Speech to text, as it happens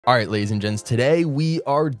All right, ladies and gents, today we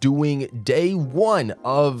are doing day one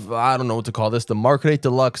of, I don't know what to call this, the Market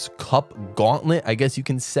Deluxe Cup Gauntlet, I guess you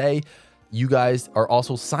can say. You guys are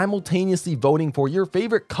also simultaneously voting for your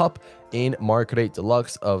favorite cup in Market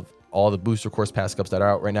Deluxe of all the booster course pass cups that are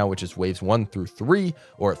out right now, which is waves 1 through 3,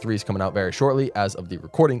 or 3 is coming out very shortly as of the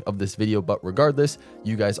recording of this video. But regardless,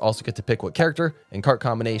 you guys also get to pick what character and cart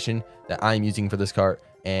combination that I'm using for this cart.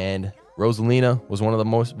 And Rosalina was one of the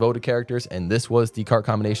most voted characters, and this was the cart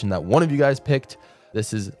combination that one of you guys picked.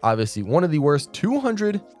 This is obviously one of the worst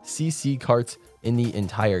 200cc carts in the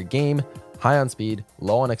entire game. High on speed,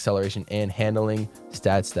 low on acceleration, and handling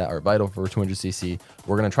stats that are vital for 200cc.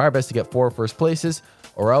 We're going to try our best to get 4 first places,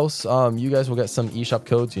 or else you guys will get some eShop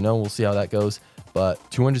codes. You know, we'll see how that goes. But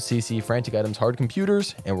 200cc, frantic items, hard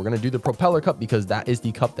computers, and we're going to do the Propeller Cup because that is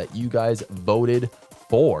the cup that you guys voted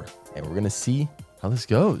for. And we're going to see how this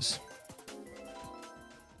goes.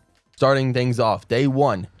 Starting things off, day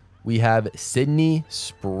one, we have Sydney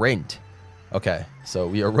Sprint. Okay, so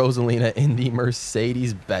we are Rosalina in the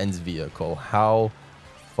Mercedes-Benz vehicle. How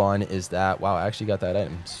fun is that? Wow, I actually got that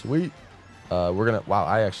item. Sweet. Wow,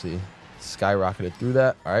 I actually skyrocketed through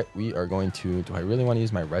that. All right, we are going to, do I really want to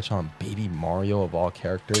use my red shell on Baby Mario of all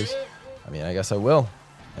characters? I mean, I guess I will.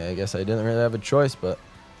 I guess I didn't really have a choice, but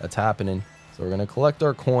that's happening. So we're going to collect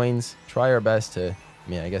our coins, try our best to,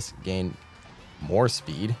 I guess gain more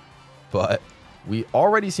speed. But we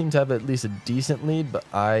already seem to have at least a decent lead, but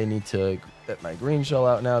I need to get my green shell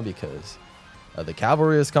out now because the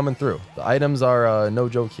cavalry is coming through. The items are no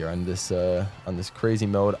joke here on this crazy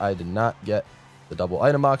mode. I did not get the double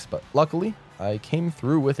item box, but luckily I came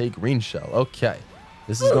through with a green shell. Okay,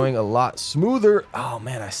 this is going a lot smoother. Oh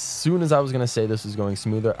man, as soon as I was going to say this was going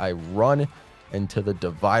smoother, I run into the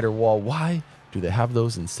divider wall. Why do they have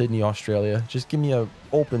those in Sydney, Australia? Just give me an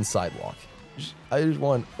open sidewalk. I just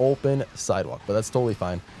want an open sidewalk, but that's totally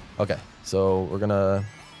fine. Okay, so we're gonna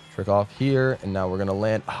trick off here, and now we're gonna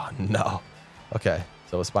land. Oh no. Okay,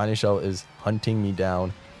 so a spiny shell is hunting me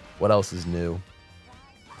down. What else is new?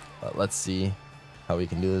 Let's see how we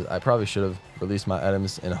can do this. I probably should have released my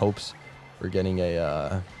items in hopes we're getting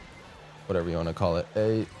a whatever you want to call it.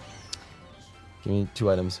 Give me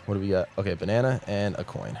 2 items. What do we got? Okay, banana and a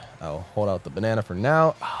coin. I'll hold out the banana for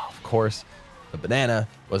now. Oh, of course. The banana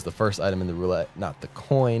was the first item in the roulette, not the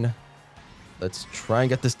coin. Let's try and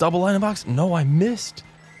get this double item box. No, I missed.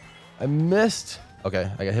 I missed. Okay,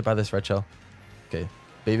 I got hit by this red shell. Okay,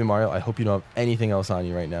 Baby Mario, I hope you don't have anything else on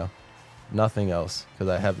you right now. Nothing else, because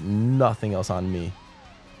I have nothing else on me.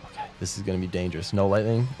 Okay, this is going to be dangerous. No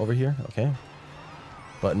lightning over here. Okay.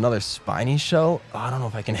 But another spiny shell. Oh, I don't know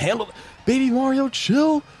if I can handle it. Baby Mario,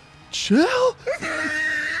 chill. Chill.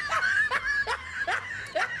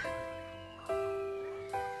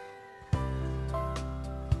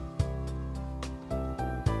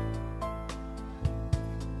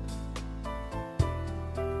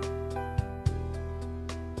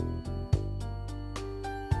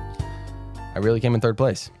 I really came in third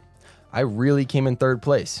place. I really came in third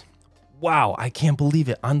place. Wow, I can't believe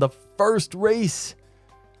it. On the first race.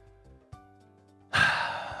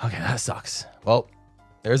 Okay, that sucks. Well,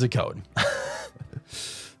 there's a code.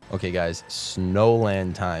 Okay, guys,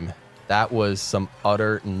 Snowland time. That was some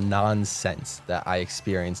utter nonsense that I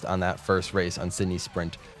experienced on that first race on Sydney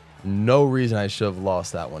Sprint. No reason I should have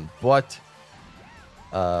lost that one, but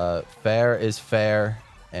fair is fair.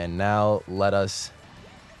 And now let us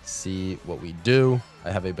see what we do. I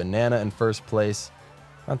have a banana in first place.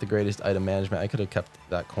 Not the greatest item management. I could have kept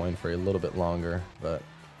that coin for a little bit longer, but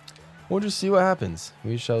we'll just see what happens.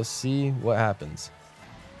 We shall see what happens.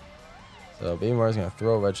 So Baby Mario's gonna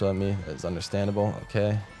throw a red shell at me. It's understandable.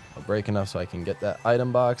 Okay, I'll break enough so I can get that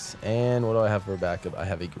item box. And what do I have for backup? I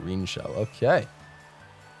have a green shell. Okay,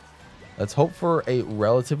 let's hope for a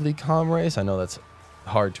relatively calm race. I know that's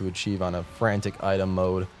hard to achieve on a frantic item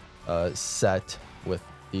mode set with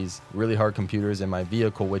these really hard computers in my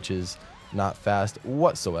vehicle, which is not fast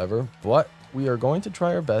whatsoever, but we are going to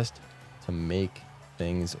try our best to make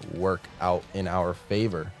things work out in our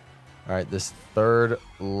favor. All right, this third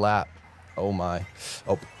lap. Oh my.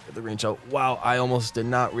 Oh, the green shell. Wow, I almost did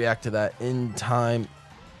not react to that in time.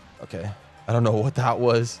 Okay, I don't know what that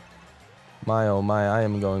was. My oh my, I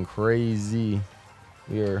am going crazy.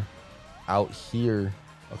 We are out here.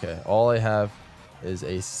 Okay, all I have is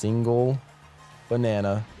a single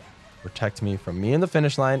banana protect me from me in the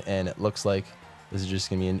finish line, and it looks like this is just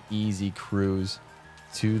gonna be an easy cruise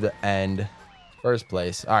to the end. First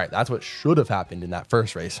place. All right, that's what should have happened in that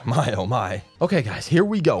first race. My oh my. Okay guys, here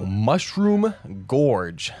we go. Mushroom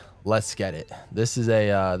Gorge. Let's get it. This is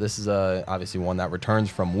obviously one that returns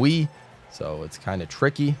from Wii, so it's kind of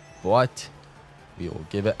tricky, but We will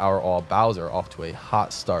give it our all. Bowser off to a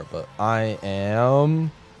hot start, but I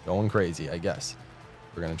am going crazy, I guess.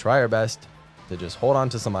 We're going to try our best to just hold on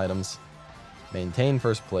to some items, maintain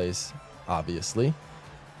first place, obviously,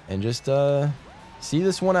 and just see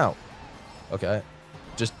this one out. Okay,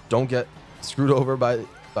 just don't get screwed over by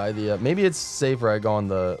the maybe it's safer I go on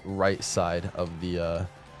the right side of the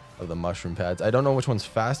mushroom pads. I don't know which one's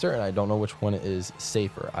faster, and I don't know which one is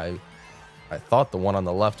safer. I thought the one on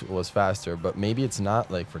the left was faster, but maybe it's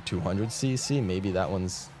not. Like for 200cc, maybe that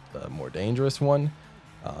one's the more dangerous one.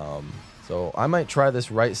 So I might try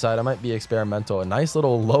this right side. I might be experimental. A nice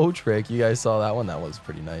little low trick. You guys saw that one. That was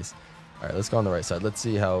pretty nice. All right, let's go on the right side. Let's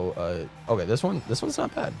see how. Okay, this one's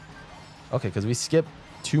not bad. Okay, because we skipped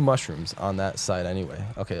 2 mushrooms on that side anyway.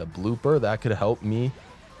 Okay, a blooper that could help me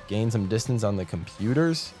gain some distance on the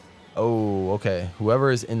computers. Oh, okay.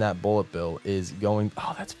 Whoever is in that bullet bill is going.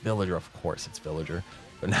 Oh, that's villager. Of course, it's villager.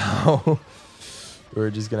 But now we're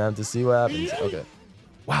just gonna have to see what happens. Okay.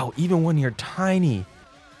 Wow, even when you're tiny,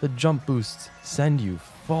 the jump boosts send you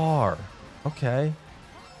far. Okay.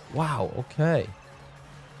 Wow. Okay.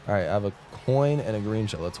 All right. I have a coin and a green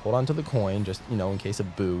shell. Let's hold on to the coin, just in case a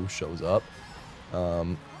boo shows up.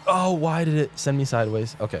 Oh, why did it send me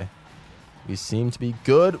sideways? Okay. We seem to be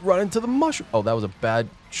good. Run into the mushroom. Oh, that was a bad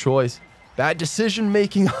choice. Bad decision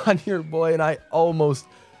making on your boy. And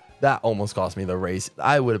that almost cost me the race.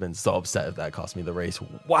 I would have been so upset if that cost me the race.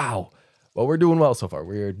 Wow. Well, we're doing well so far.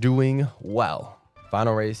 We're doing well.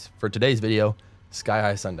 Final race for today's video, Sky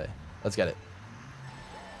High Sunday. Let's get it.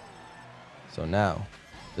 So now,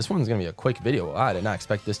 this one's going to be a quick video. I did not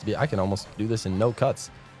expect this to be. I can almost do this in no cuts.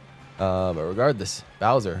 But regardless,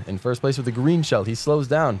 Bowser in first place with the green shell. He slows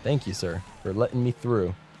down. Thank you, sir, for letting me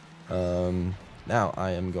through. Now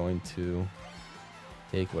I am going to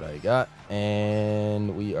take what I got,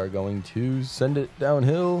 and we are going to send it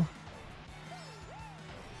downhill.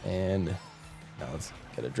 And now let's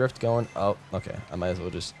get a drift going. Oh, okay. I might as well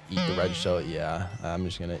just eat the red shell. Yeah, I'm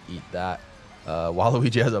just going to eat that.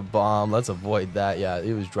 Waluigi has a bomb. Let's avoid that. Yeah,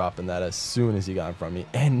 he was dropping that as soon as he got in front of me.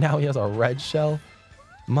 And now he has a red shell.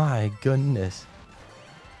 My goodness.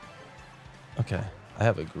 Okay, I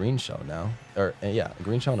have a green shell now. Or, yeah, a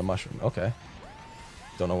green shell and a mushroom. Okay.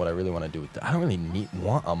 Don't know what I really want to do with that. I don't really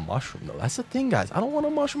want a mushroom, though. That's the thing, guys. I don't want a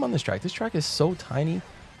mushroom on this track. This track is so tiny,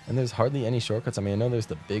 and there's hardly any shortcuts. I mean, I know there's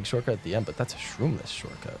the big shortcut at the end, but that's a shroomless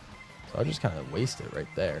shortcut. So I'll just kind of waste it right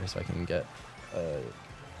there so I can get a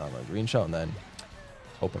green shell, and then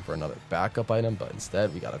hoping for another backup item. But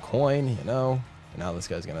instead, we got a coin, And now this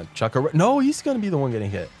guy's going to chuck a... No, he's going to be the one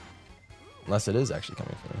getting hit. Unless it is actually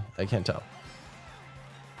coming for me. I can't tell.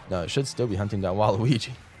 No, it should still be hunting down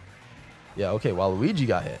Waluigi. Yeah, okay, Waluigi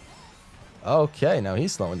got hit. Okay, now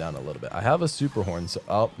he's slowing down a little bit. I have a super horn. So,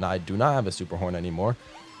 oh, no, I do not have a super horn anymore.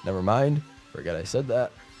 Never mind. Forget I said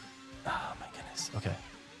that. Oh, my goodness. Okay.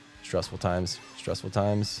 Stressful times. Stressful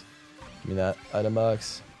times. Give me that item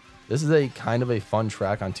box. This is a kind of a fun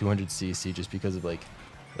track on 200cc just because of, like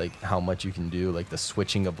how much you can do, like the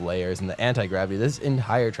switching of layers and the anti-gravity. This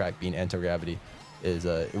entire track being anti-gravity is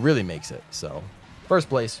it really makes it. So first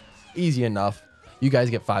place, easy enough. You guys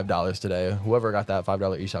get $5 today. Whoever got that $5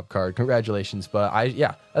 eShop card, congratulations. But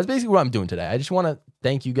yeah, that's basically what I'm doing today. I just want to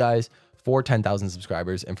thank you guys for 10,000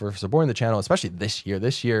 subscribers and for supporting the channel, especially this year.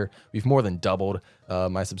 This year, we've more than doubled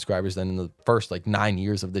my subscribers than in the first 9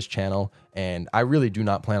 years of this channel. And I really do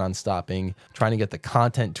not plan on stopping, trying to get the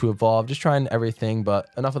content to evolve, just trying everything.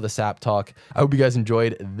 But enough of the sap talk. I hope you guys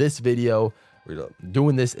enjoyed this video. We're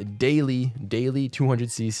doing this daily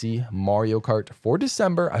 200cc Mario Kart for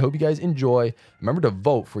December. I hope you guys enjoy. Remember to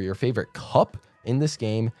vote for your favorite cup in this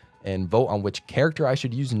game and vote on which character I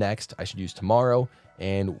should use next. I should use tomorrow.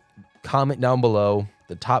 And comment down below.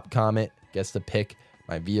 The top comment gets to pick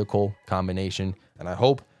my vehicle combination. And I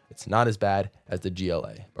hope it's not as bad as the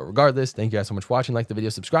GLA. But regardless, thank you guys so much for watching. Like the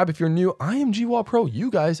video, subscribe if you're new. I am GWallPro.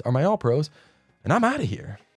 You guys are my all pros. And I'm out of here.